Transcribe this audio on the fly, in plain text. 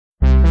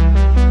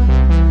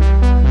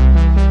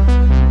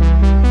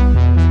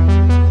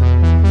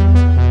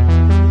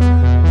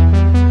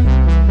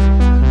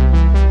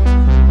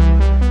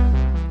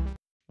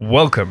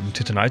Welcome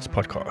to tonight's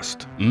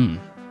podcast.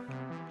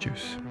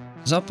 Juice.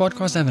 Does our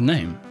podcast have a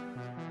name?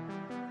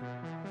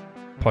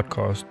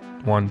 Podcast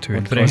 1, 2,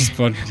 and 3.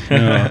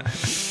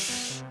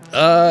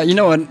 You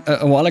know what?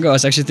 A while ago, I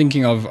was actually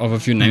thinking of a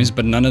few names,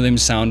 but none of them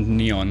sound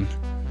neon.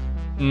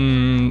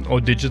 Or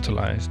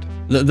digitalized.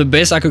 The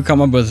best I could come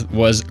up with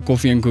was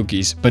coffee and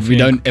cookies, but we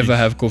don't ever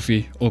have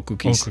coffee or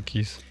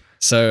cookies.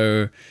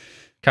 So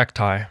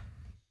Cacti.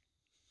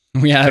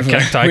 we have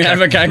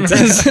a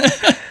cactus.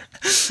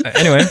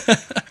 Anyway,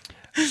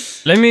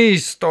 let me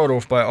start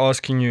off by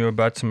asking you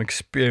about some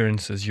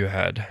experiences you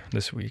had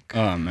this week.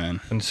 Oh man,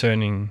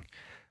 concerning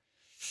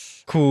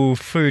cool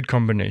food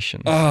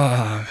combinations.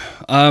 All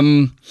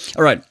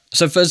right.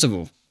 So first of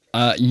all,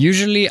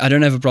 usually I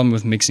don't have a problem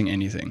with mixing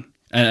anything,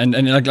 and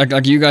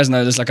like you guys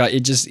know this. Like I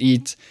just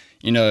eat,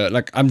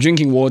 like I'm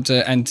drinking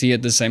water and tea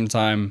at the same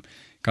time,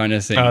 kind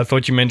of thing. I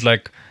thought you meant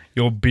like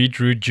your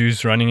beetroot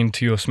juice running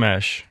into your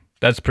smash.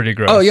 That's pretty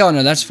gross. Oh yeah,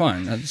 no, that's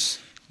fine. That's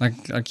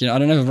like I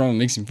don't have a problem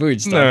mixing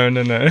food stuff.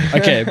 No.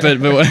 Okay,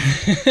 but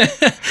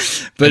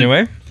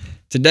anyway,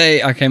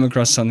 today I came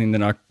across something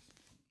that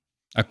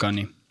I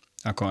can't.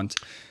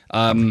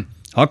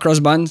 Hot cross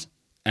buns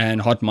and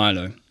hot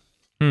Milo.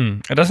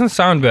 It doesn't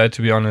sound bad,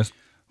 to be honest.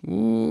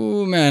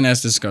 Ooh, man,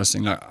 that's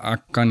disgusting. Like I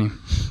can't.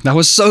 That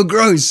was so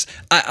gross.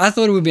 I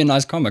thought it would be a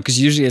nice combo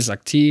because usually it's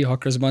like tea,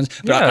 hot cross buns,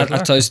 but I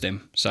toast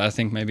them. So I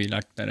think maybe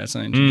like that has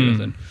something to do with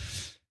it.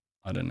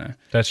 I don't know.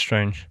 That's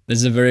strange. This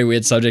is a very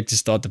weird subject to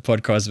start the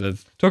podcast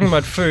with. Talking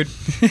about food,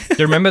 do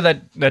you remember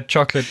that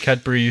chocolate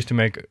Cadbury used to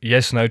make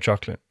yes/no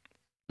chocolate?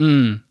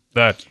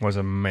 That was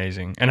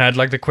amazing. And I had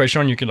like the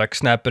question, you could like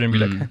snap it and be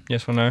like,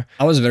 yes or no.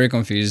 I was very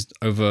confused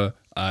over,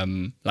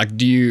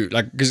 do you,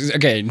 like, cause,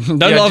 okay,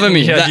 don't laugh at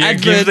me. Yeah, do you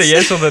give the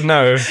yes or the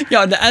no?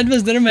 Yeah, the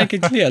adverts didn't make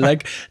it clear.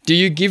 Like, do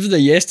you give the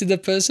yes to the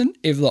person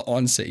if the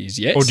answer is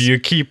yes? Or do you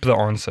keep the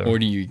answer? Or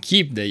do you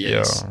keep the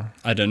yes? Yeah.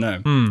 I don't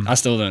know. I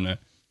still don't know.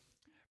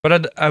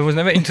 But I was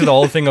never into the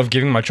whole thing of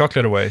giving my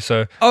chocolate away.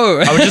 So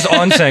I would just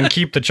answer and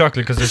keep the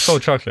chocolate because it's still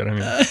chocolate. I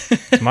mean,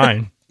 it's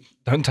mine.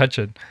 Don't touch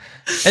it.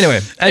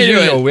 Anyway, as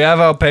usual, we have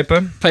our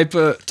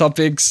paper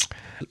topics,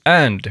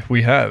 and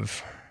we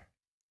have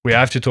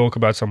to talk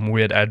about some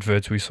weird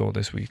adverts we saw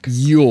this week.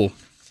 Yo,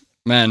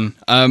 man.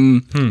 I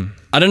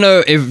don't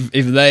know if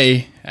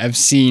they have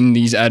seen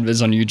these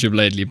adverts on YouTube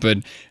lately, but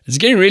it's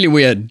getting really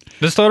weird.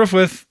 Let's start off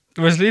with.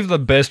 Let's leave the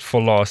best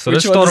for last. So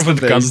let's start off with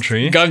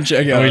Gumtree.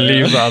 Okay, and we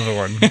leave the other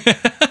one.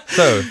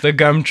 So the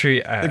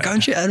Gumtree ad. The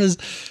Gumtree ad is,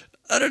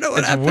 I don't know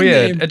what happened. It's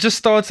weird. It just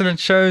starts and it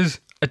shows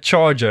a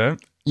charger.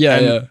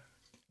 Yeah.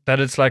 That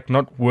it's like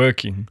not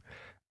working.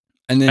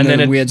 And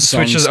then it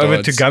switches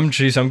over to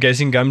Gumtree. So I'm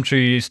guessing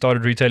Gumtree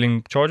started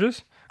retailing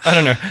chargers. I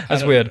don't know.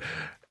 That's weird.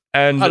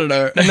 And I don't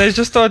know. And they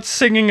just start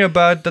singing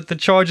about that the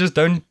chargers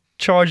don't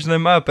charge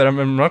them up. And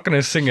I'm not going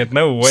to sing it.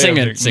 No way. Sing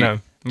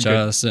it. No.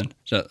 Justin,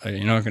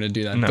 you're not going to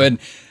do that. No. But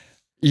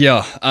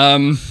yeah,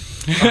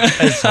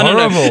 it's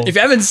horrible. If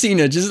you haven't seen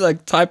it, just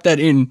like type that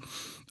in.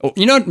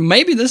 You know,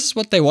 maybe this is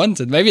what they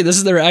wanted. Maybe this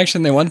is the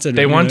reaction they wanted.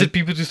 They wanted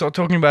people to start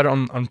talking about it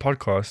on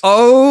podcasts.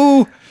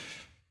 Oh,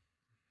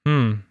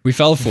 we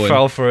fell for it.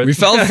 We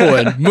fell for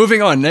it.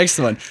 Moving on, next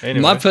one. Anyway.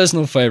 My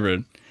personal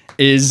favorite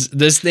is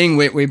this thing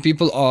where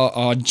people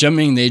are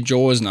gymming their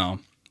jaws now,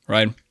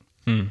 right?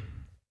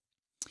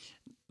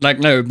 Like,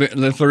 no,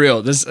 but for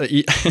real, this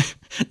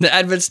the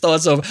advert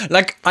starts off,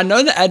 like, I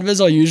know the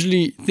adverts are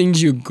usually things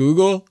you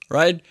Google,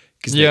 right?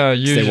 Because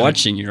they're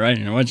watching you, right?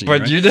 You're watching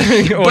but you, right?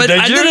 You didn't, but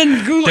I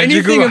didn't Google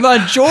anything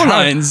about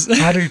jawlines.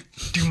 How to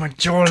do my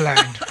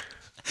jawline?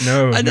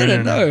 No, I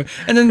didn't know.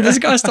 And then this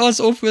guy starts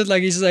off with,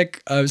 like, he's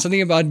like,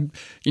 something about,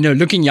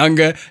 looking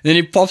younger. And then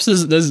he pops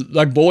this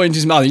like ball into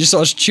his mouth. He just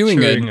starts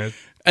chewing it.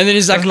 And then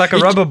he's like a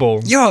rubber ball.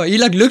 Yeah, he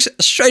like looks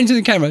straight into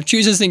the camera,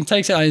 chews his thing,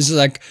 takes it out. He's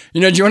like, do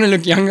you want to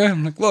look younger?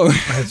 I'm like, whoa.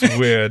 That's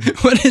weird.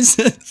 What is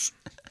this?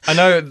 I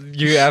know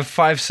you have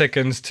 5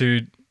 seconds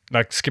to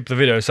like skip the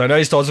video. So I know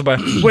he starts by,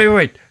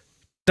 wait,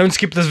 don't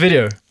skip this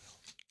video.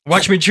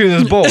 Watch me chew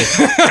this ball.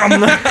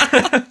 And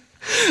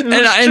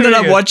I ended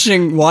up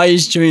watching why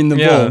he's chewing the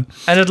ball.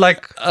 And it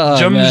like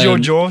jumps your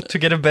jaw to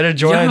get a better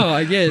jaw. Yeah,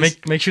 I guess.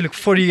 Makes you look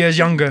 40 years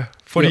younger.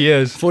 40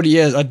 years. 40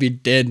 years, I'd be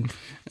dead.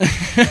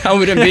 I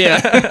wouldn't be here.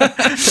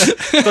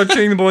 Start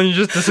chewing the ball and you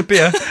just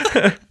disappear.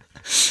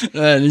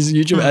 These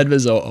YouTube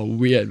adverts are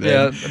weird,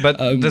 man. Yeah, but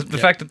the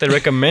fact that they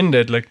recommend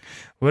it, like,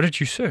 what did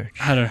you search?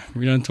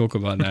 We don't talk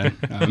about that.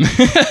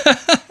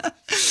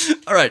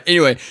 All right,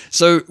 anyway,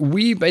 so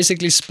we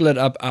basically split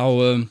up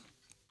our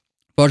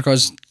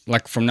podcast,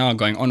 like from now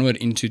going onward,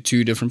 into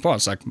 2 different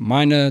parts, like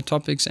minor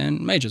topics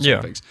and major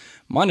topics.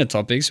 Minor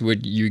topics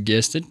would, you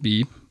guessed it,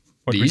 be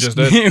what we just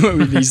did.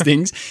 these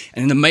things.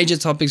 And in the major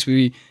topics,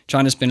 we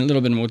trying to spend a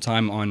little bit more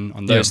time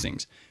on those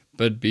things.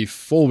 But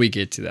before we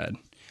get to that,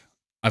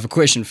 I have a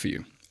question for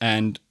you.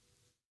 And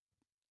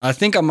I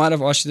think I might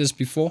have asked you this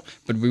before,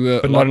 but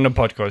not in a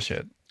podcast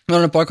yet. Not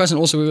in a podcast, and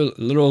also we were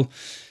a little...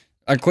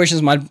 Our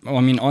answers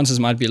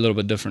might be a little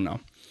bit different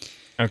now.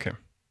 Okay.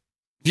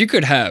 if you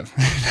could have,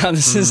 now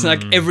this is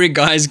like every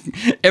guy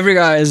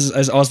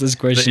has asked this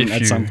question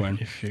at some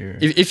point.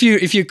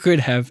 If you could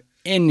have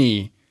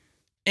any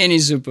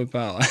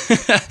superpower,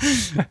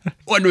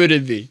 what would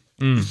it be?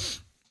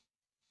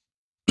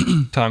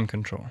 Time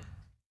control.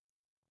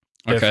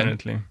 Okay.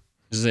 Definitely.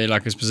 Is there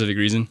like a specific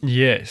reason?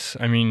 Yes.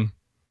 I mean,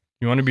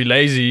 you want to be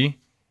lazy,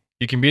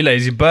 you can be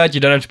lazy, but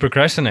you don't have to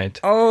procrastinate.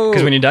 Oh.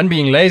 Because when you're done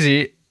being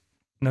lazy,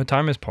 no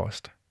time has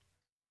passed.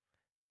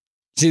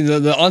 See,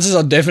 the answers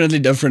are definitely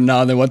different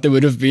now than what they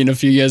would have been a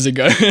few years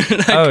ago.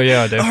 Like, oh,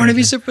 yeah, definitely. I want to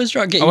be super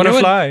strong. Okay, I want to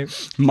fly.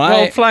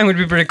 Well, flying would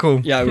be pretty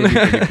cool. Yeah, it would be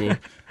pretty cool.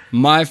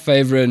 My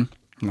favorite.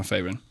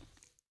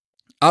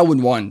 I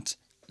would want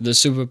the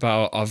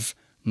superpower of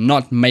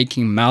not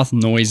making mouth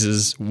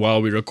noises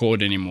while we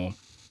record anymore.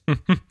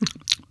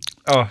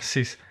 Oh,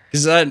 sis.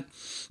 Is that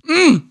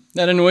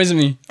annoys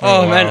me.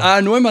 Oh, wow. Man, I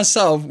annoy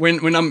myself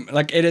when I'm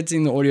like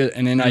editing the audio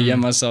and then I hear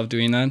myself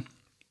doing that.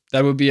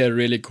 That would be a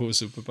really cool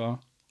superpower.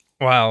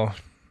 Wow.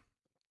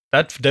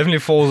 That definitely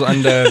falls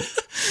under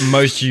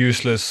most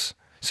useless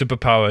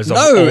superpowers of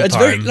all it's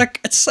time. very, like,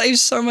 it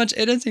saves so much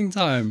editing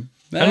time,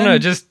 man. I don't know,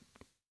 just...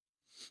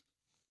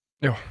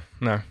 Oh,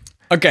 no.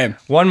 Okay.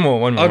 One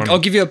more. I'll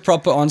give you a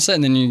proper answer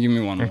and then you give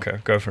me one more. Okay,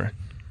 go for it.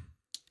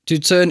 To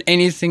turn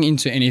anything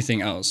into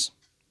anything else.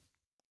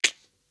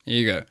 Here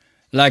you go.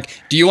 Like,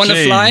 do you want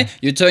to fly?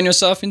 You turn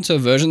yourself into a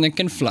version that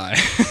can fly.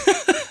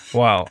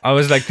 Wow. I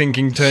was like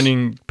thinking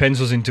turning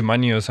pencils into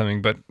money or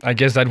something, but I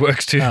guess that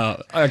works too. Oh,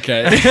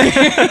 okay.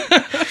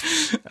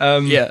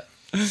 Yeah.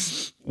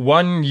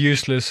 One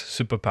useless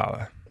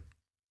superpower.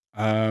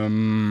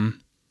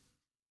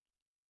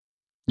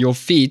 Your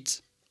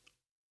feet.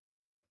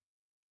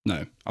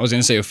 No, I was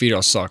going to say your feet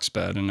are socks,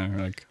 but I don't know.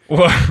 Like,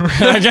 well,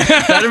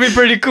 that'd be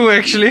pretty cool,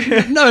 actually.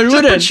 No, it Just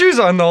wouldn't. put shoes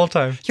on the whole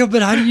time. Yeah,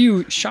 but how do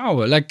you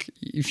shower? Like,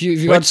 if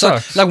you got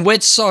socks, like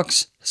wet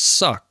socks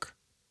suck.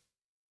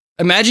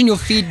 Imagine your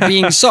feet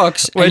being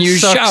socks and you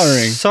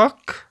showering.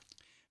 Sock?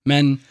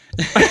 Man.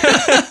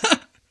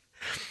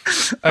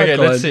 Okay,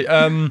 let's see.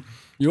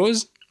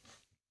 Yours?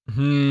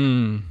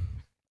 You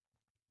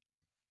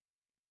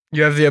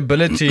have the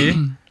ability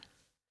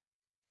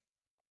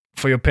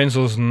for your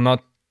pencils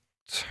not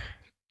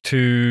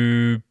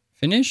to...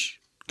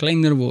 Finish?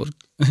 Kleiner word.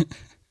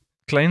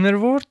 Kleiner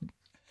word?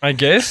 I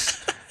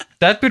guess.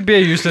 That would be a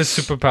useless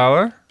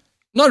superpower.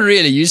 Not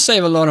really. You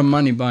save a lot of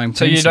money buying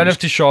pencils. So you don't have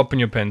to sharpen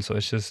your pencil.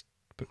 It's just...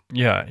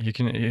 Yeah, you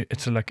can.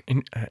 It's like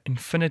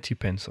infinity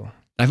pencil.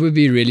 That would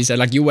be really sad.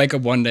 Like, you wake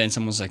up one day and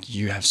someone's like,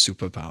 "You have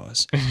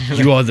superpowers.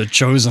 You are the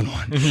chosen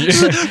one."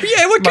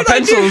 Yeah, what can I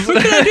do?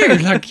 What can I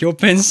do? Like, your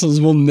pencils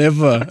will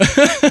never.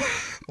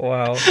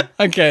 Wow.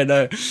 Okay,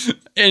 no.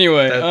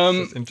 Anyway,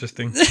 that's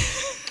interesting.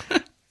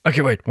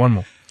 Okay, wait, one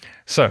more.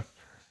 So,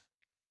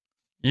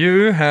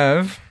 you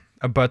have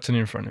a button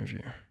in front of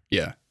you.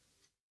 Yeah.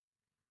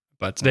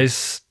 Button.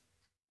 There's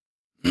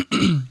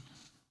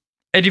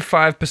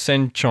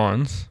 85%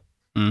 chance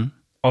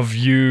of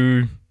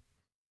you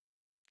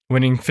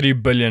winning 3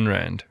 billion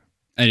rand.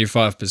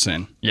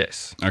 85%.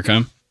 Yes.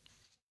 Okay.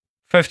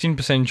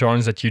 15%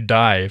 chance that you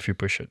die if you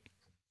push it.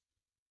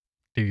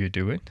 Do you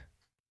do it?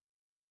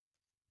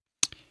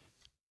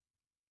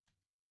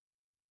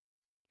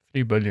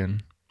 3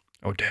 billion.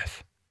 Oh,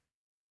 death.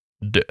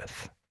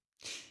 Death.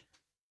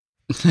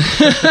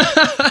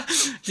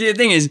 See, the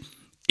thing is,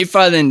 if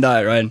I then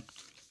die, right?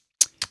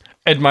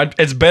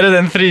 It's better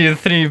than 3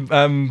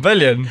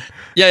 billion.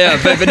 Yeah,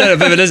 but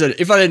listen,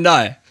 if I didn't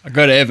die, I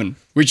go to heaven,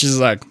 which is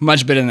like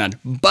much better than that.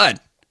 But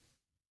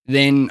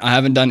then I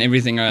haven't done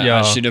everything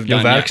I should have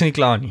done. Werk's nie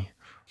klaar nie.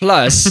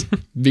 Plus,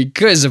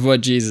 because of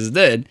what Jesus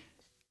did,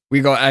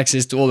 we got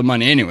access to all the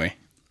money anyway.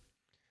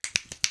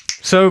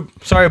 So,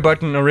 sorry,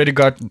 button already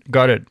got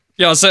it.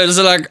 Yeah, so it's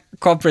like,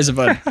 can't press a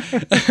button.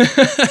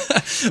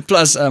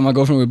 Plus, my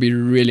girlfriend would be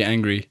really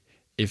angry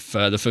if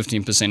the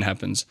 15%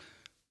 happens.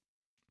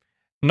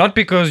 Not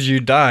because you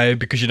die,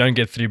 because you don't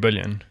get 3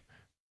 billion.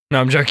 No,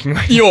 I'm joking.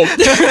 Yo.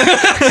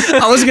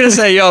 I was going to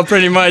say, yeah,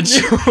 pretty much.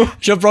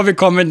 She'll probably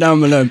comment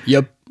down below.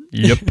 Yep.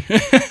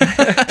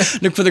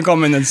 Look for the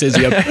comment that says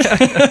yep.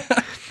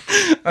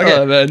 Okay,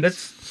 oh, man.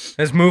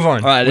 Let's move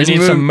on. All right, we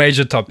need some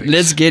major topics.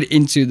 Let's get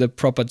into the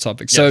proper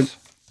topics. Yes. So,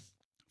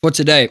 for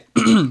today,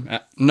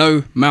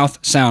 no mouth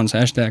sounds.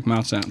 #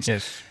 mouth sounds.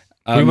 Yes.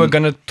 We were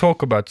going to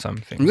talk about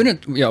something. We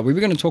were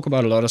going to talk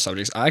about a lot of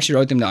subjects. I actually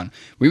wrote them down.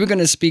 We were going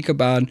to speak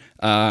about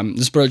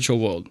the spiritual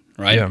world,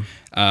 right?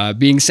 Yeah.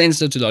 Being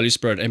sensitive to the Holy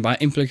Spirit, and by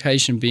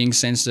implication, being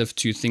sensitive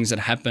to things that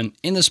happen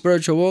in the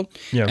spiritual world,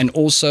 and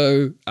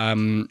also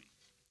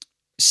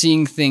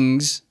seeing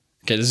things.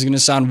 Okay, this is going to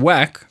sound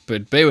whack,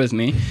 but bear with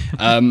me.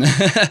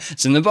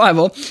 It's in the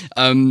Bible.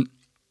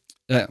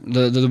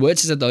 The word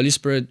says that the Holy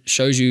Spirit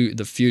shows you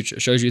the future,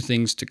 shows you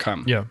things to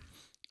come. Yeah.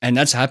 And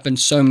that's happened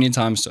so many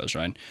times to us,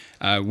 right?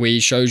 Where he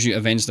shows you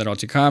events that are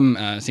to come,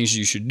 things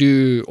you should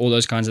do, all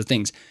those kinds of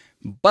things.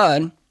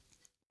 But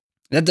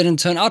that didn't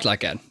turn out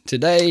like that.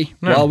 Today,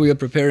 while we were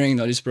preparing,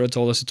 the Holy Spirit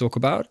told us to talk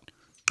about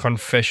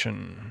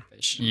confession.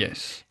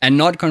 Yes. And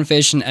not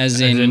confession as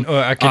in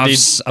I've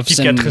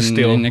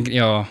sinned.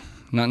 Ja,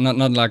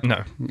 not like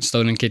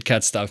stolen Kit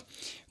Kat stuff,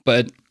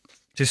 but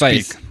to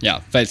faith. speak. Yeah,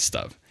 faith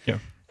stuff. Yeah.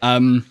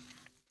 And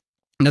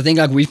I think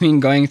like we've been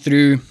going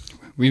through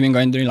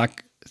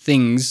like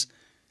things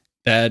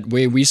that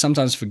where we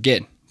sometimes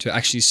forget to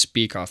actually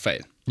speak our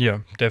faith. Yeah,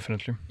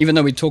 definitely. Even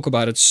though we talk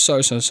about it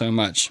so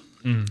much.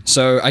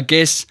 So I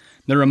guess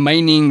the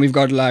remaining, we've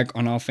got like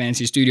on our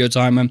fancy studio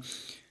timer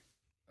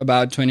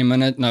about 20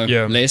 minutes. No,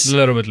 less. A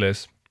little bit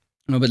less.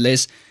 A little bit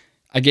less.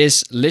 I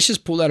guess let's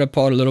just pull that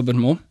apart a little bit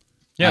more.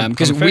 Yeah,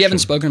 because we haven't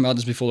spoken about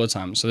this before the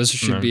time, so this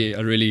should be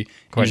a really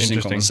quite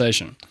interesting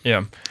conversation.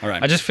 Yeah. All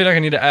right. I just feel like I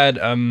need to add.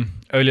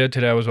 Earlier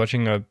today, I was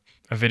watching a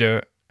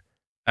video,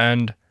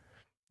 and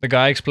the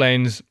guy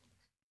explains.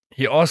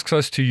 He asks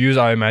us to use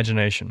our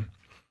imagination,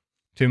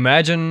 to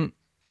imagine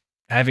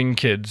having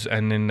kids,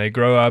 and then they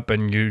grow up,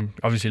 and you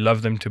obviously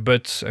love them to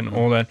bits and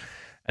all that,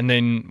 and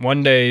then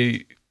one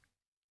day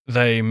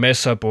they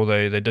mess up or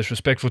they're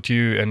disrespectful to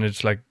you, and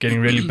it's like getting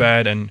really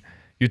bad, and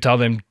you tell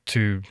them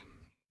to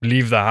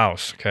leave the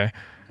house, okay?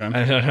 And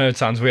I know it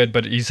sounds weird,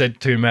 but he said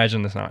to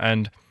imagine this now.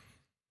 And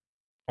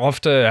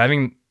after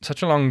having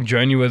such a long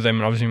journey with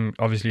them, and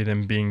obviously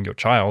them being your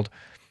child,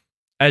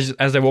 as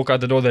they walk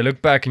out the door, they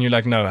look back and you're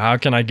like, no, how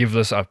can I give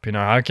this up? You know,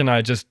 how can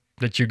I just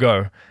let you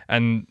go?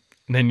 And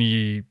then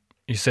he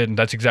said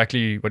that's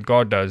exactly what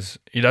God does.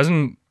 He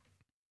doesn't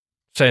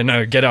say,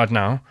 no, get out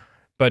now,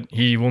 but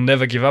he will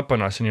never give up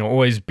on us, and he'll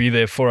always be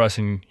there for us,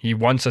 and he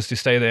wants us to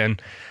stay there.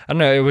 And I don't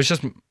know, it was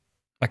just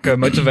like a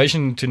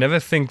motivation to never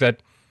think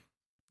that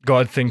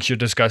God thinks you're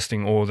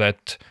disgusting, or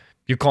that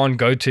you can't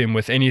go to him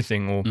with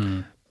anything. Or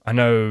I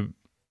know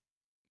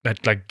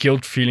that like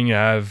guilt feeling you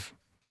have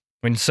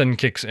when sin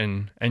kicks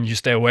in and you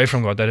stay away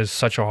from God, that is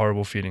such a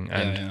horrible feeling.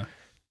 And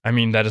I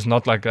mean, that is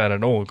not like that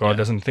at all. God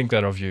doesn't think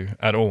that of you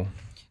at all.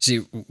 See,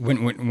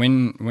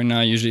 when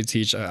I usually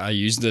teach, I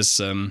use this,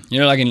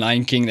 like in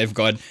Lion King, they've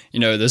got,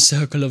 the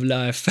circle of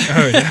life.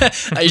 Oh, yeah.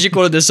 I usually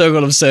call it the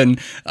circle of sin.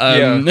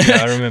 Yeah,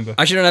 I remember.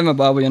 I actually don't have my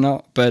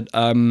Bible, but,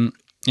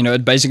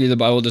 it basically, the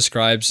Bible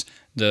describes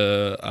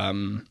the,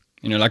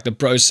 like the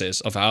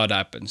process of how it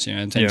happens.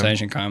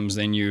 Temptation comes,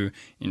 then you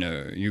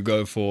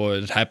go for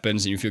it,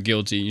 happens, and you feel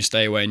guilty, and you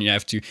stay away, and you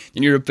have to,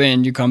 then you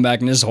repent, you come back,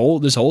 and this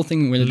whole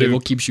thing where the devil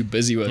keeps you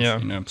busy with,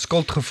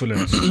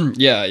 Skuldgevoelens.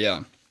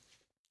 Yeah.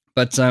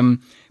 But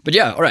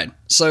yeah, all right.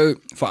 So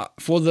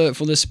for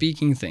the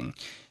speaking thing,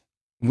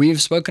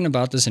 we've spoken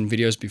about this in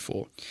videos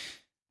before,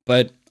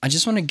 but I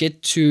just want to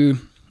get to,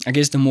 I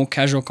guess, the more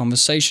casual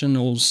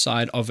conversational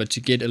side of it to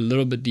get a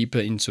little bit deeper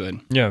into it.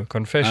 Yeah,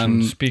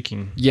 confession,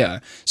 speaking. Yeah.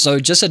 So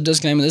just a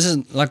disclaimer, this is,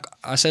 like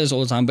I say this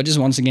all the time, but just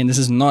once again, this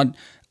is not,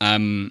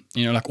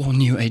 like all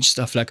new age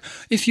stuff. Like,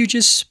 if you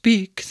just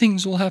speak,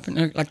 things will happen.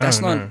 Like, that's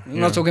we're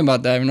not talking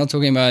about that. We're not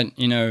talking about,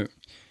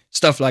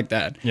 stuff like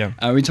that. Yeah.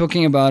 We're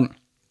talking about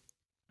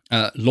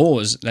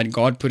laws that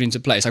God put into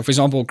place. Like, for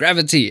example,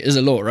 gravity is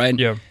a law, right?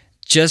 Yeah.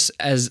 Just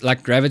as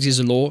like gravity is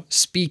a law,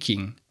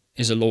 speaking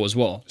is a law as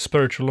well.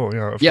 Spiritual law,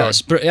 There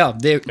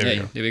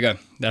we go.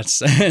 That's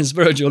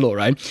spiritual law,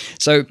 right?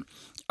 So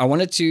I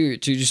wanted to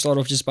start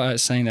off just by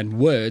saying that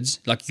words,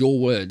 like your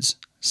words,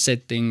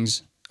 sets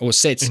things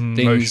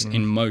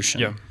in motion.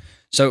 Yeah.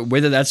 So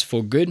whether that's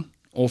for good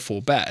or for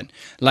bad,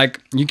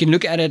 like you can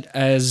look at it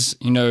as,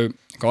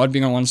 God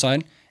being on one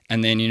side,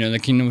 and then, the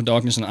kingdom of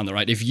darkness on the other,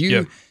 right? If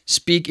you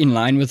speak in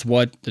line with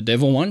what the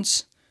devil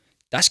wants,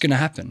 that's going to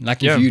happen.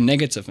 Like if you're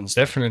negative and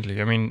stuff.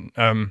 Definitely. I mean,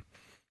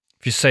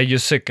 if you say you're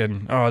sick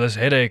and, this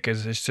headache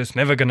it's just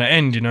never going to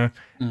end,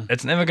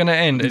 it's never going to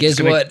end.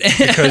 Guess what?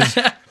 Because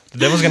the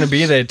devil's going to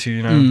be there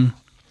to,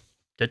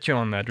 get you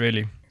on that,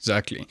 really.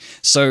 Exactly.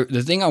 So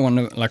the thing I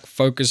want to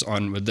focus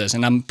on with this,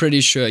 and I'm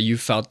pretty sure you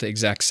felt the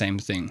exact same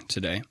thing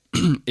today,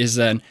 is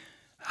that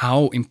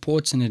how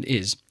important it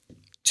is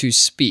to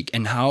speak,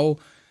 and how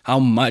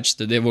much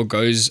the devil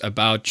goes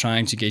about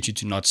trying to get you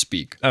to not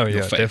speak. Oh,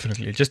 yeah,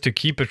 definitely. Just to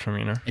keep it from,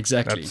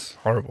 Exactly. That's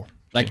horrible.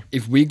 Like,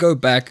 if we go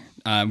back,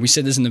 we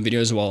said this in the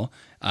video as well,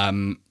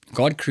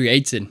 God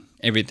created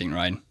everything,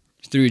 right?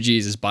 Through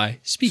Jesus by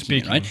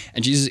speaking. Right?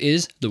 And Jesus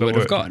is the word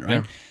of God,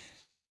 right? Yeah.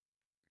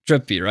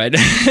 Trippy, right?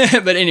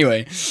 But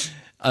anyway,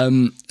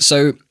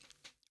 so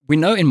we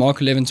know in Mark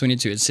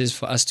 11:22, it says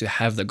for us to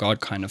have the God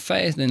kind of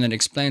faith, and it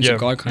explains the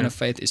God kind of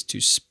faith is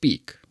to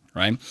speak.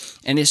 Right,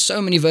 and there's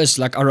so many verses.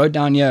 Like I wrote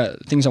down here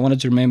things I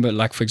wanted to remember.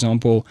 Like for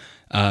example,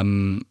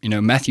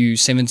 Matthew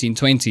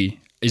 17:20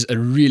 is a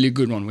really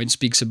good one, where it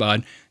speaks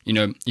about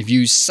if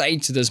you say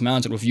to this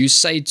mountain, or if you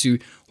say to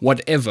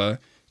whatever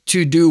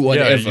to do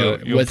whatever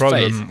your with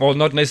problem, faith. Well,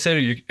 not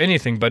necessarily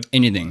anything, but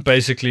anything.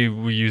 Basically,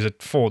 we use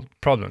it for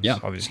problems. Yeah,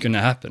 obviously, it's gonna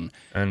happen.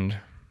 And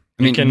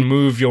you can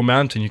move your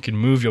mountain, you can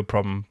move your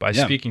problem by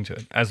speaking to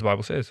it, as the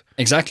Bible says.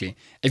 Exactly.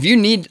 If you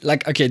need,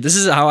 this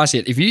is how I see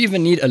it. If you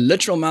even need a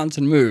literal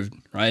mountain moved,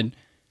 right,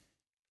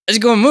 it's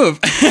going to move.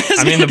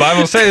 I mean, the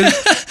Bible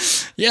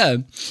says,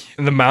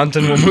 the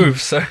mountain will move.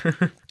 So,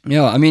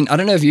 yeah, I mean, I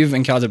don't know if you've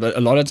encountered, but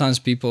a lot of times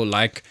people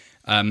taking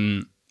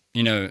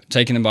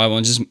the Bible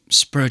and just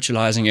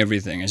spiritualizing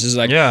everything. It's just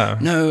like,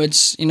 no,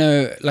 it's,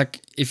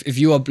 if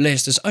you are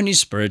blessed, it's only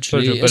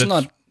spiritually. It's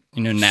not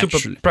naturally.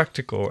 Super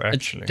practical,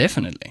 actually.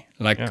 Definitely,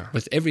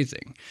 with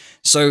everything.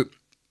 So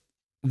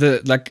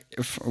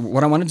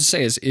what I wanted to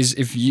say is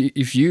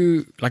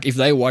if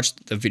they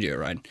watched the video,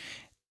 right,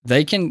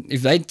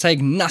 if they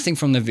take nothing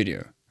from the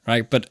video,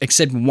 right, but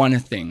except one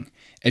thing,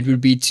 it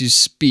would be to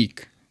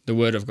speak the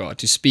word of God,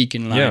 to speak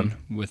in line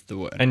with the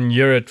word. And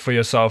hear it for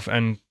yourself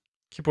and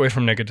keep away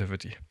from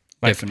negativity.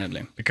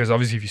 Definitely. Because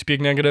obviously if you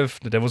speak negative,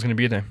 the devil's going to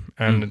be there.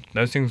 And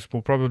those things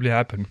will probably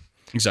happen.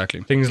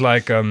 Exactly. Things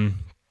like, I'm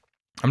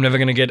never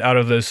going to get out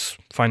of this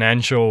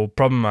financial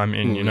problem I'm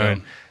in, you know. Yeah.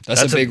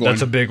 That's a big one.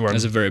 That's a big one.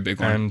 That's a very big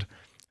one. And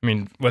I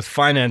mean, with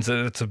finance,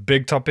 it's a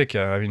big topic.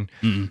 Yeah. I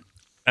mean,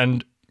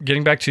 and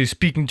getting back to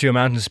speaking to your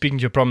mountains, speaking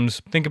to your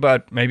problems, think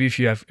about maybe if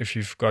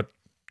you've got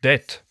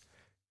debt,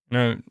 you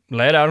know,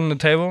 lay it out on the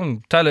table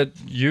and tell it,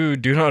 you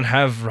do not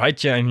have right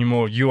here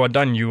anymore. You are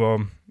done. You are,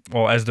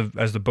 or as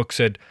the book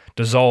said,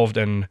 dissolved,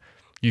 and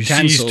you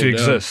cease to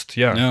exist.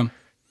 Yeah.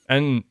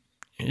 And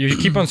you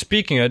keep on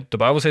speaking it. The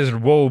Bible says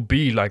it will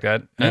be like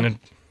that, and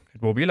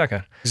it will be like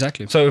that.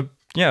 Exactly. So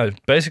yeah,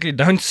 basically,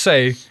 don't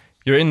say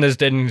you're in this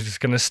debt and it's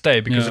gonna stay,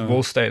 because it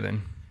will stay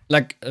then.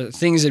 Like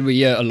things that we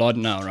hear a lot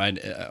now, right?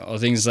 Are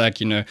things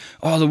like, you know,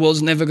 oh, the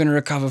world's never going to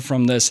recover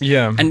from this.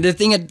 Yeah. And the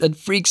thing that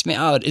freaks me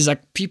out is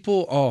like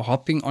people are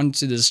hopping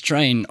onto this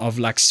train of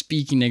like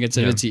speaking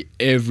negativity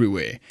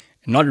everywhere,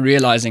 not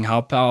realizing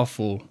how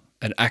powerful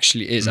it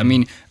actually is. I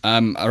mean,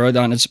 I wrote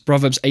down, it's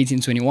Proverbs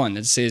 18:21.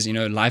 It says, you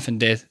know, life and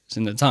death is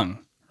in the tongue,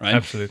 right?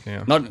 Absolutely,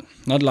 yeah.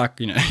 Not like,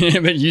 you know,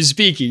 but you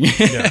speaking.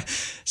 Yeah.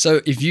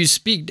 So if you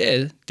speak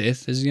death,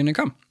 death is going to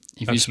come.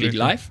 If you speak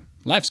life,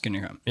 life's going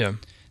to come. Yeah.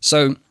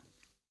 So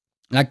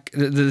like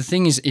the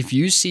thing is, if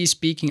you see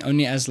speaking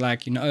only as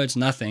like, you know, it's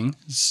nothing,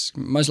 it's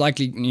most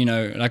likely, you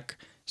know, like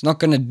it's not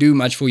going to do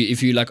much for you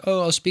if you like,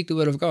 oh, I'll speak the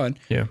word of God,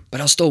 but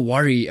I'll still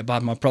worry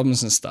about my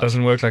problems and stuff.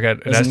 Doesn't work like that.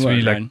 It has to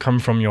be like come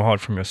from your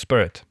heart, from your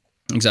spirit.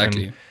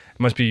 Exactly. And it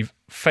must be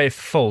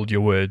faith-filled,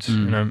 your words.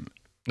 You know,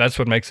 that's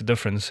what makes a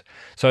difference.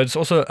 So it's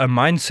also a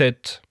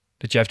mindset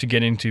that you have to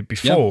get into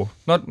before.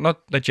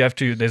 Not that you have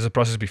to, there's a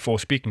process before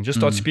speaking. Just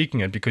start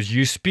speaking it, because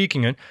you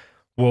speaking it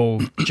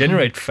will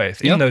generate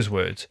faith in those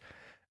words.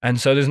 And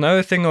so there's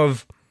no thing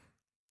of,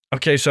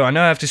 okay, so I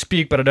know I have to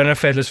speak, but I don't have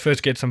faith. Let's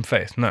first get some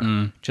faith.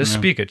 No, just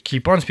speak it.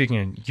 Keep on speaking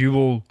it. You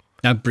will.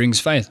 That brings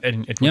faith.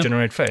 And it will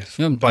generate faith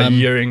by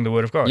hearing the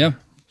word of God. Yeah.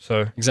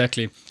 So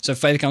exactly. So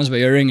faith comes by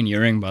hearing, and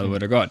hearing by the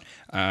word of God.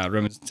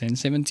 Romans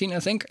 10:17, I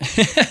think.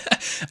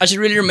 I should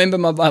really remember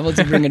my Bible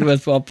to bring it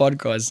with for our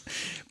podcast.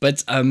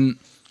 But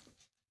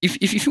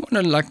if you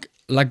want to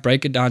like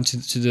break it down to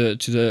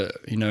the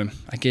you know,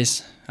 I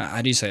guess,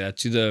 how do you say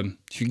that,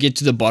 if you get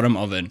to the bottom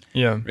of it,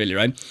 really,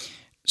 right?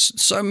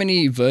 So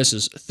many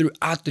verses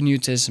throughout the New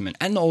Testament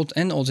and the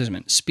Old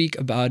Testament speak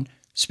about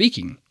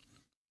speaking,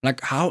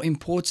 like how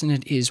important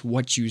it is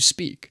what you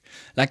speak.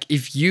 Like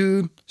if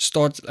you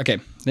start, okay,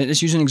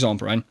 let's use an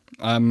example, right?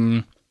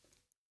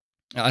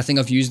 I think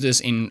I've used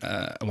this in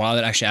a while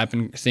that actually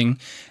happened thing.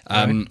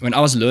 When I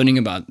was learning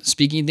about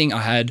speaking thing,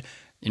 I had,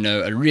 you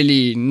know, a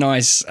really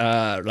nice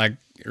like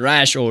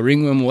rash or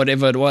ringworm,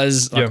 whatever it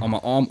was, like on my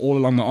arm, all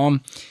along my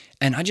arm.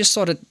 And I just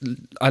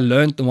I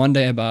learned the one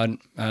day about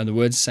the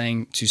word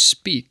saying to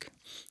speak.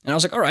 And I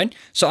was like, all right,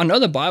 so I know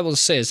the Bible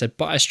says that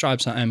by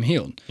stripes I am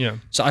healed. Yeah.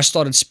 So I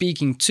started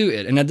speaking to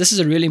it. And this is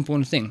a really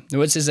important thing. The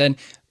word says that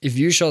if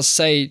you shall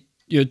say,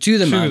 you know, to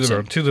the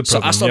mountain. To the problem,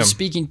 so I started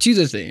speaking to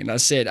the thing. And I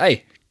said,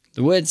 hey,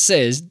 the word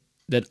says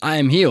that I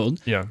am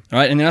healed. Yeah.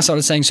 Right. And then I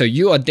started saying, so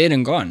you are dead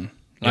and gone,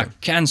 like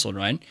cancelled,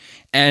 right?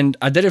 And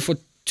I did it for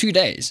 2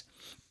 days.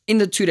 In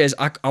the 2 days,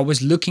 I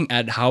was looking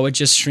at how it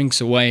just shrinks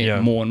away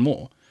more and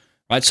more.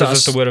 Right. So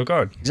it's the word of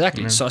God.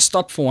 Exactly. So I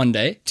stopped for 1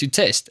 day to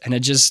test, and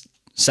it just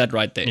sat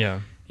right there. Yeah.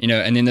 You know,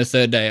 and then the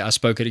third day I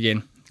spoke it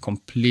again,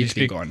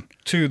 completely gone.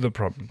 To the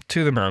problem,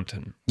 to the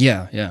mountain.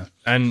 Yeah, yeah.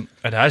 And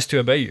it has to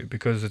obey you,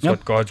 because it's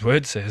what God's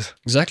word says.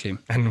 Exactly.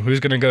 And who's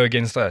going to go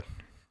against that?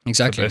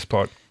 Exactly. The best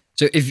part.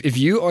 So if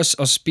you are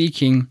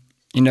speaking,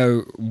 you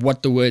know,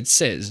 what the word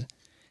says,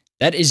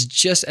 that is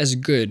just as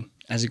good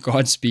as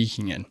God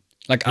speaking it.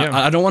 Like,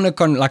 I don't want to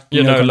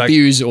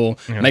confuse or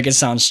make it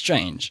sound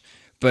strange,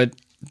 but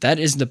that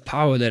is the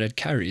power that it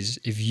carries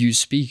if you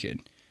speak it.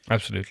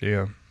 Absolutely,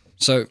 yeah.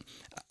 So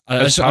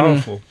that's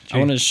powerful. I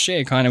want to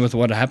share kind of with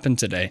what happened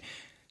today.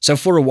 So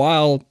for a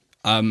while,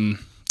 I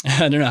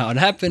don't know how it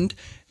happened,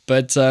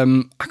 but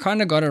I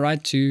kind of got it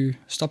right to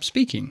stop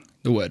speaking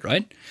the word,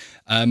 right?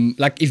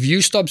 Like if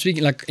you stop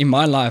speaking, like in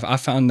my life, I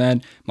found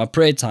that my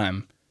prayer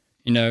time,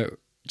 you know,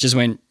 just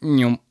went,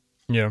 you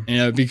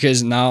know,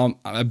 because now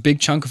a big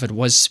chunk of it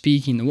was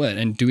speaking the word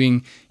and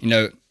doing, you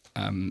know,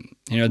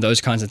 those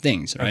kinds of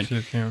things, right?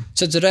 Absolutely, yeah.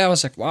 So today I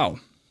was like, wow,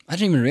 I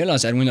didn't even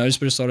realize that when the Holy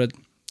Spirit started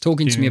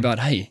talking to me about,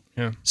 hey,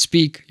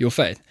 speak your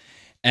faith.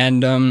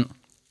 And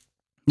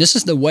this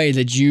is the way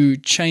that you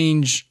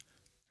change.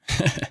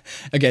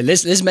 Okay,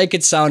 let's make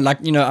it sound like,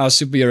 you know, our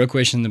superhero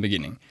question in the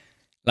beginning.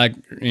 Like,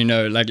 you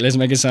know, like let's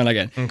make it sound like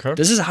it. Okay.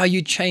 This is how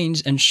you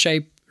change and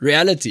shape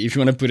reality, if you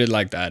want to put it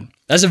like that.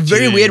 That's a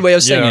very weird way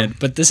of saying it,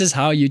 but this is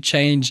how you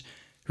change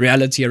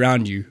reality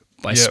around you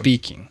by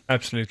speaking.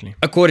 Absolutely.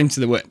 According to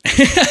the word.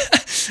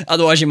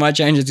 Otherwise, you might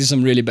change it to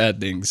some really bad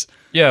things.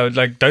 Yeah,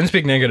 like don't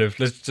speak negative.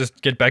 Let's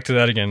just get back to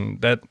that again.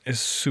 That is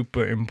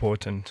super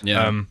important.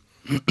 Yeah.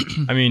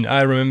 I mean,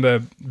 I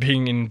remember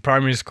being in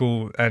primary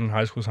school and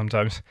high school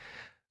sometimes.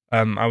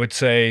 I would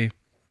say,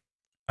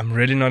 I'm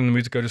really not in the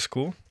mood to go to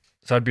school.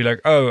 So I'd be like,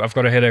 oh, I've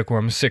got a headache, or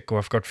I'm sick, or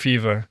I've got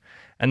fever.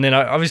 And then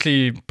I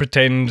obviously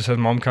pretend, so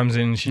mom comes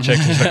in, she checks,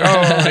 and she's like,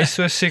 oh, I'm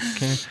so sick.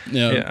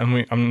 Yeah.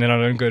 And then I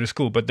don't go to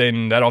school. But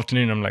then that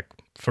afternoon, I'm like,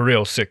 for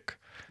real, sick.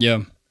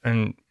 Yeah.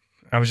 And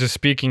I was just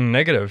speaking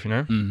negative,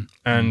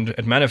 and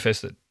it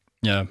manifested.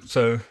 Yeah.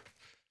 So,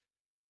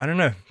 I don't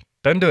know.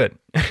 Don't do it.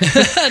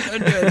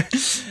 Don't do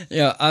it.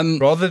 Yeah.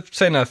 Rather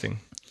say nothing.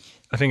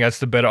 I think that's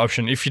the better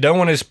option. If you don't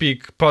want to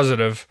speak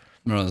positive,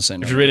 rather say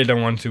nothing. If you really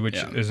don't want to,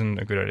 which isn't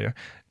a good idea,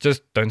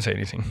 just don't say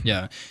anything.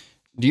 Yeah.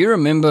 Do you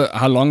remember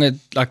how long it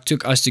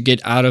took us to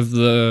get out of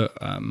the,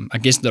 I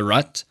guess, the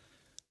rut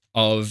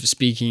of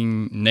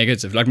speaking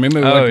negative? Like,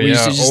 remember we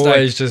used to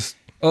just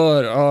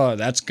oh,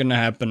 that's gonna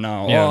happen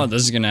now. Yeah. Oh,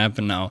 this is gonna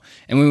happen now.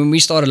 And when we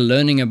started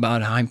learning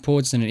about how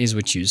important it is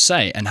what you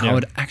say and how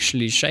it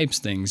actually shapes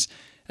things,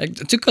 like,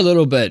 it took a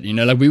little bit.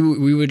 Like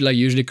we would like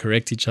usually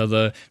correct each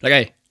other, like,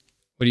 hey,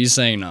 what are you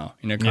saying now?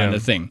 Kind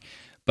of thing.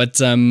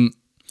 But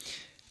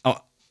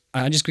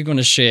I just quickly want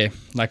to share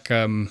like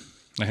an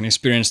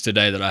experience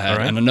today that I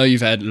had, and I know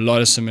you've had a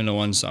lot of similar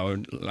ones. So I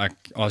would like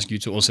ask you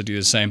to also do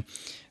the same.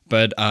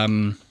 But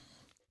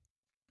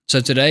so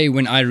today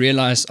when I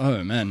realized,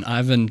 oh man, I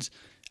haven't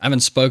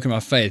spoken my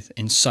faith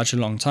in such a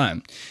long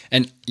time,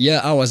 and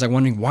I was like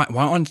wondering why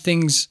aren't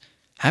things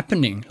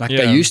happening like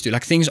they used to?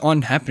 Like things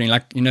aren't happening.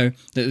 Like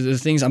the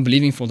things I'm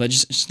believing for, they're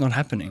just not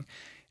happening.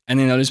 And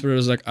then the Holy Spirit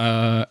was like,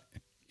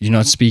 you're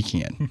not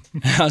speaking it.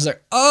 I was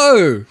like,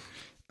 oh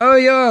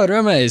yeah,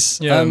 Ramesh.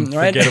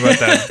 Right? Forget about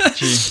that.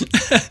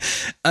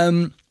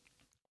 Jeez.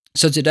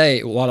 So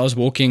today, while I was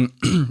walking,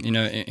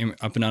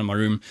 up and down my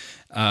room,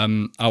 I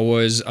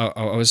was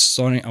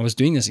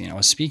doing this again. I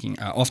was speaking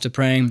after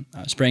praying.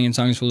 I was praying in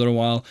tongues for a little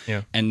while,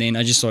 and then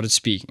I just started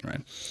speaking,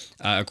 right,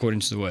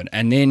 according to the word.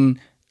 And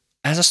then,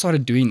 as I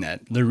started doing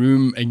that, the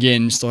room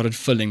again started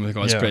filling with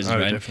God's presence,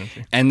 right?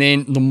 Definitely. And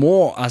then the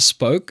more I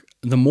spoke,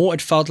 the more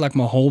it felt like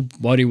my whole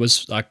body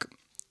was like,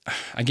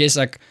 I guess,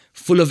 like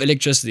full of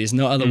electricity. There's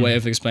no other way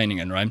of explaining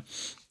it, right?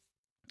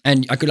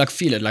 And I could like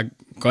feel it like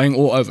going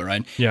all over,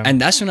 right? Yeah.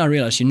 And that's when I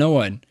realized, you know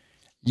what?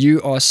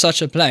 You are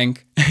such a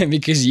plank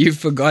because you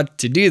forgot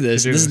to do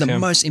this. This is the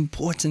most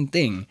important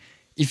thing.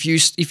 If you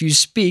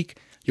speak,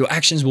 your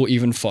actions will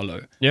even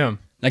follow. Yeah.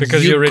 Like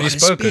because you already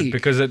spoke it.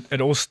 Because it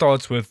all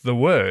starts with the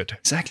word.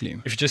 Exactly.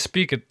 If you just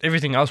speak it,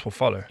 everything else will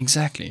follow.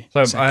 Exactly.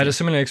 So I had a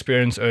similar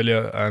experience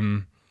earlier.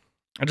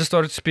 I just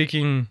started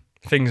speaking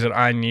things that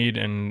I need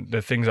and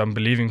the things I'm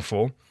believing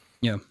for.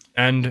 Yeah.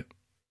 And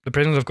the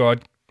presence of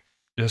God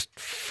just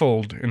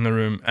filled in the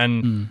room,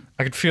 and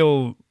I could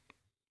feel,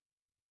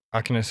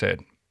 how can I say it,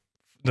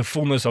 the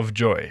fullness of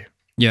joy.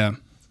 Yeah.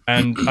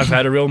 And I've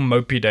had a real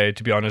mopey day,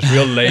 to be honest,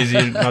 real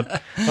lazy,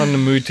 not in the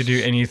mood to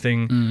do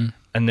anything.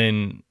 And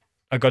then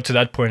I got to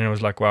that point and I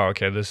was like, wow,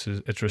 okay,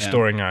 it's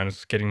restoring now and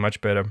it's getting much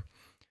better.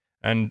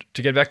 And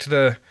to get back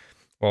to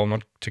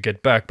not to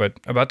get back, but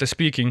about the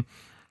speaking,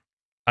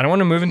 I don't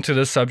want to move into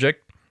this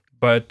subject,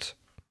 but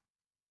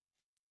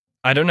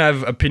I don't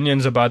have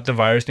opinions about the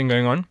virus thing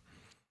going on.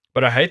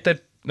 But I hate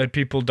that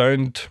people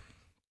don't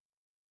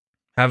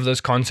have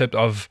this concept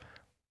of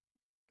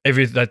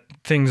that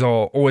things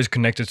are always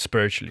connected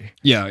spiritually.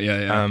 Yeah.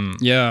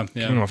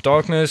 Kingdom of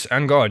darkness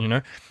and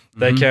God,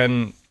 they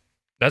can.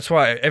 That's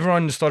why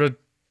everyone started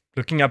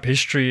looking up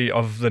history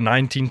of the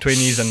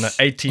 1920s and the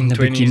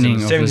 1820s and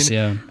the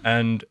 17s,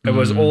 and it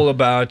was all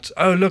about,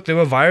 oh look, there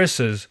were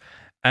viruses.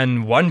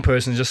 And one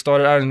person just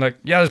started out and like,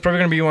 yeah, there's probably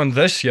going to be one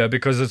this year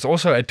because it's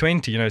also at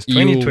 20, it's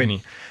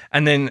 2020.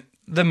 And then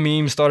the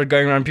meme started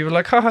going around. People were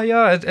like, haha,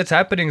 yeah, it's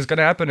happening. It's going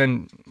to happen.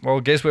 And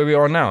well, guess where we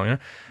are now?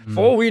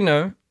 For all we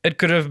know, it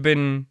could have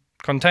been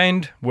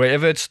contained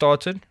wherever it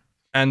started.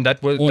 And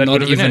that was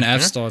not even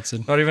have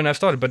started. Not even have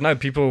started. But no,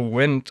 people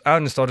went out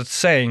and started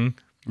saying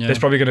there's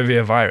probably going to be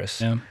a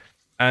virus. Yeah.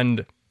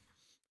 And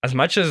as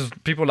much as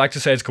people like to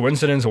say it's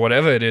coincidence or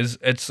whatever it is,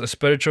 it's a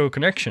spiritual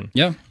connection.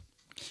 Yeah.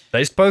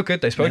 They spoke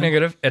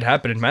negative, it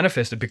happened, it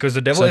manifested, because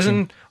the devil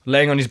isn't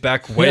laying on his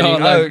back waiting,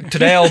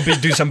 today I'll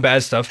do some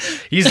bad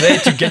stuff. He's there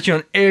to get you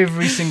on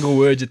every single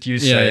word that you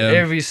say,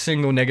 every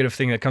single negative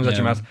thing that comes out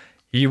your mouth.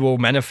 He will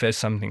manifest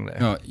something there.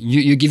 No,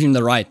 you give him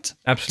the right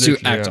to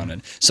act on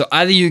it. So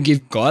either you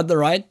give God the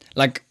right,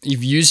 like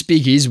if you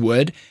speak his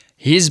word,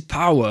 his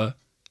power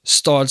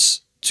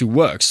starts to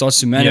work, starts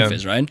to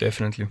manifest, right?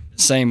 Definitely.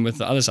 Same with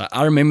the other side.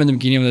 I remember in the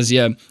beginning of this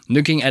year,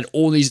 looking at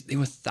all these, there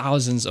were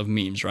thousands of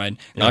memes, right?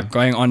 Like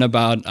going on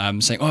about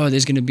saying, oh,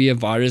 there's going to be a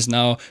virus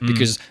now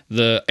because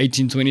the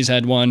 1820s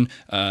had one,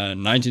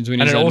 1920s had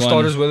one. And it all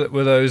started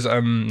with those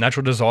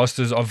natural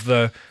disasters of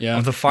the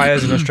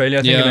fires in Australia.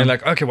 I think, and they're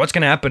like, okay, what's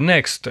going to happen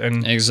next?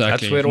 And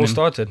that's where it all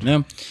started.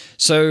 Yeah.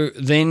 So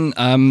then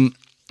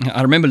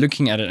I remember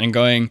looking at it and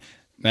going,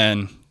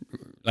 man,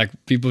 Like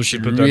people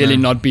should really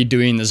not be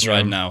doing this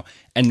right now.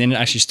 And then it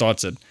actually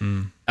starts it.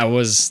 That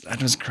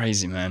was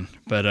crazy, man.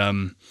 But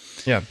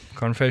yeah,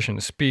 confession,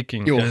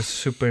 speaking is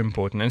super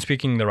important, and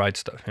speaking the right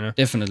stuff. You know,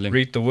 definitely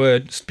read the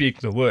word,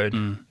 speak the word,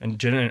 and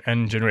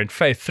generate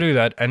faith through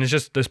that. And it's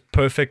just this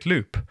perfect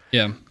loop.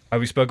 Yeah,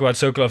 we spoke about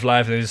circle of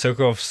life. There's a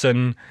circle of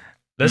sin.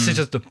 This is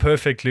just the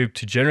perfect loop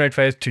to generate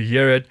faith, to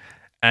hear it,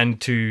 and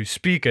to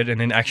speak it,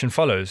 and then action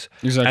follows.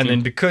 Exactly. And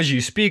then because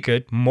you speak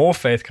it, more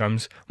faith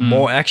comes,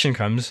 more action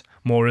comes,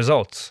 more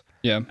results.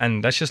 Yeah.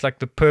 And that's just like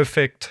the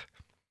perfect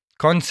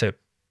concept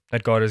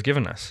that God has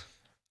given us.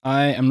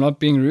 I am not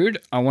being rude.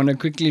 I want to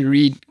quickly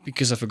read,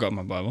 because I forgot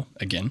my Bible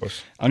again.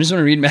 I just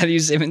want to read Matthew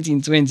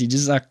 17:20,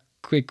 just like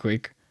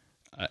quick,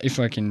 if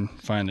I can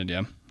find it,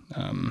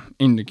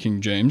 in the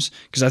King James,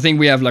 because I think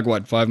we have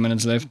like, 5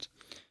 minutes left?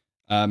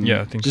 I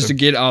think just to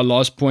get our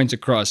last point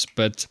across.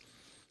 But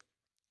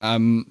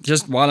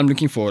just while I'm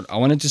looking for it, I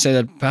wanted to say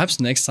that perhaps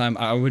next time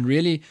I would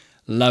really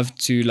love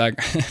to, like,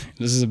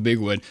 this is a big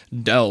word,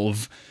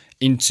 delve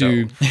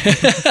into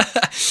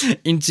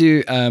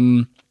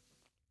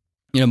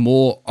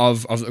more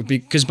of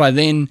because by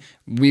then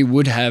we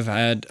would have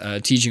had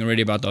teaching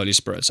already about the Holy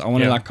Spirit. So I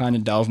want to like kind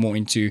of delve more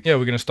into we're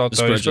going to start the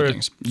spiritual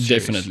things.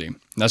 Definitely,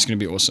 that's going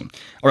to be awesome.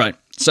 All right,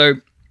 so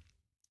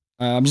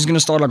I'm just going to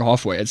start like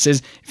halfway. It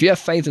says, if you have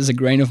faith as a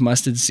grain of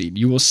mustard seed,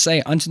 you will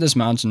say unto this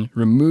mountain,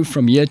 remove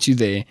from here to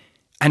there,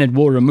 and it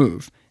will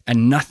remove,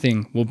 and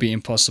nothing will be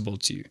impossible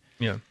to you.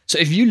 Yeah. So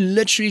if you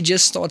literally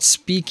just start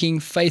speaking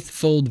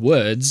faith-filled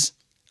words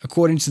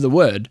according to the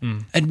word,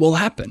 it will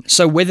happen.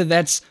 So whether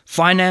that's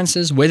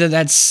finances, whether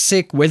that's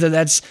sick, whether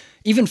that's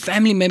even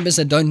family members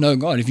that don't know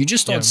God, if you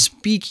just start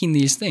speaking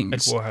these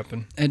things, it will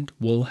happen. It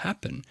will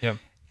happen. Yeah.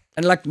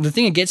 And like the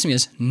thing that gets me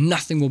is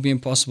nothing will be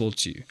impossible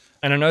to you.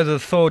 And I know the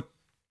thought,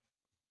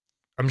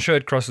 I'm sure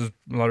it crosses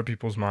a lot of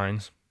people's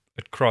minds.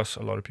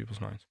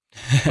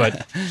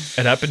 But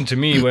it happened to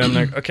me where I'm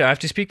like, okay, I have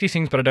to speak these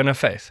things, but I don't have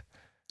faith.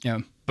 Yeah.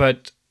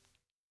 But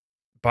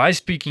by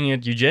speaking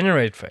it, you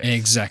generate faith.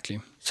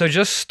 Exactly. So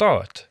just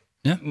start.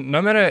 Yeah.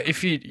 No matter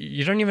if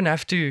you don't even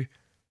have to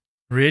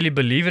really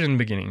believe it in the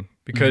beginning,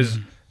 because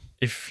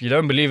if you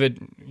don't believe it,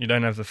 you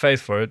don't have the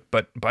faith for it.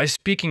 But by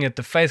speaking it,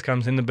 the faith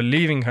comes, and the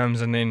believing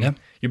comes, and then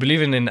you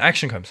believe it, and then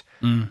action comes.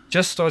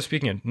 Just start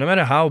speaking it. No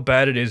matter how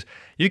bad it is,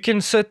 you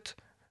can sit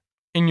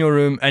in your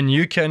room and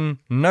you can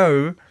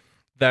know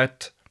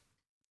that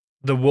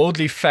the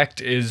worldly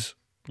fact is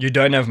you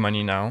don't have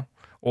money now,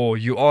 or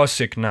you are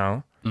sick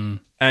now,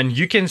 and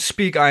you can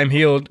speak, I am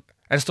healed,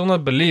 and still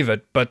not believe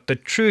it, but the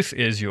truth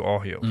is you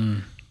are healed.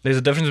 There's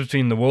a difference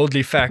between the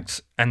worldly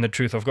facts and the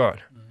truth of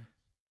God.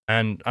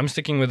 And I'm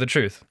sticking with the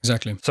truth.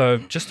 Exactly. So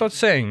just start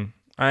saying,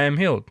 I am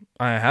healed.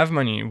 I have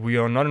money. We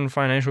are not in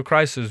financial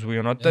crisis. We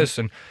are not this.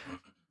 And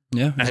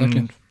exactly.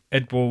 And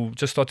it will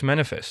just start to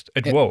manifest.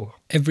 It will.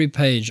 Every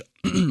page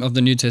of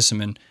the New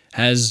Testament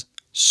has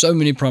so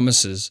many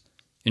promises,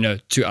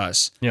 to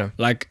us. Yeah.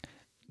 Like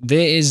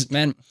there is,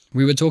 man,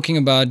 we were talking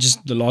about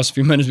just the last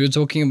few minutes, we were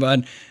talking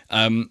about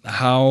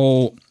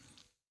how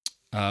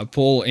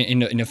Paul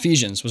in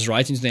Ephesians was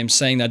writing to them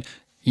saying that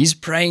he's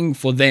praying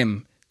for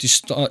them to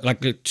start,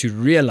 like, to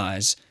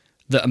realize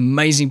the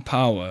amazing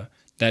power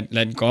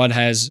that God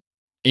has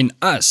in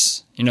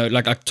us,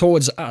 like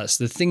towards us,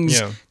 the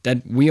things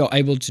that we are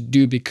able to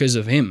do because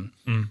of him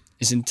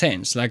is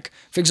intense. Like,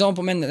 for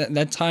example, man,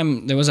 that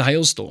time there was a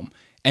hailstorm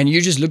and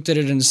you just looked at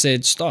it and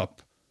said,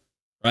 stop,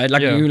 right?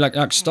 Like you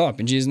like stop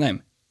in Jesus'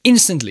 name.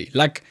 Instantly,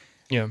 like,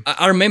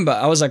 I remember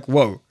I was like,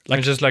 whoa,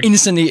 like, just like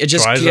instantly it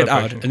just cleared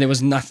out and there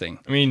was nothing.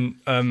 I mean,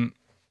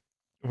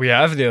 we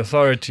have the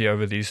authority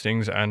over these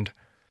things, and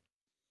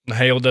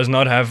hail does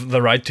not have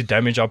the right to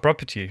damage our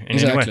property in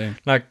any way.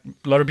 Like,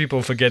 a lot of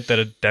people forget that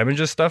it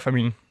damages stuff. I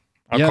mean,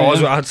 our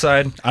cars were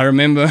outside. I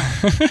remember.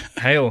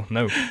 Hail,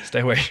 no,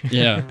 stay away.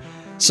 Yeah.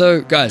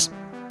 So, guys,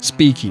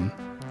 speaking,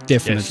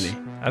 definitely. Yes,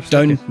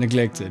 absolutely. Don't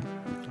neglect it.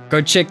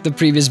 Go check the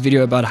previous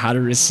video about how to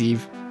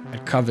receive.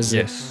 It covers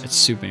it. It's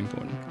super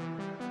important.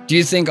 Do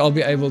you think I'll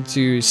be able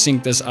to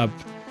sync this up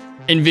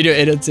in video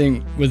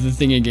editing with the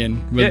thing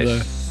again? With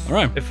all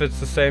right. If it's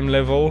the same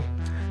level.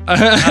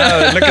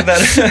 Oh, look at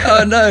that.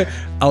 Oh no.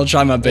 I'll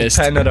try my best.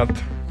 We'll pan it up.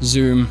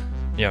 Zoom.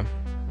 Yeah.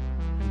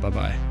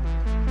 Bye-bye.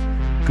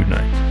 Good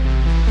night.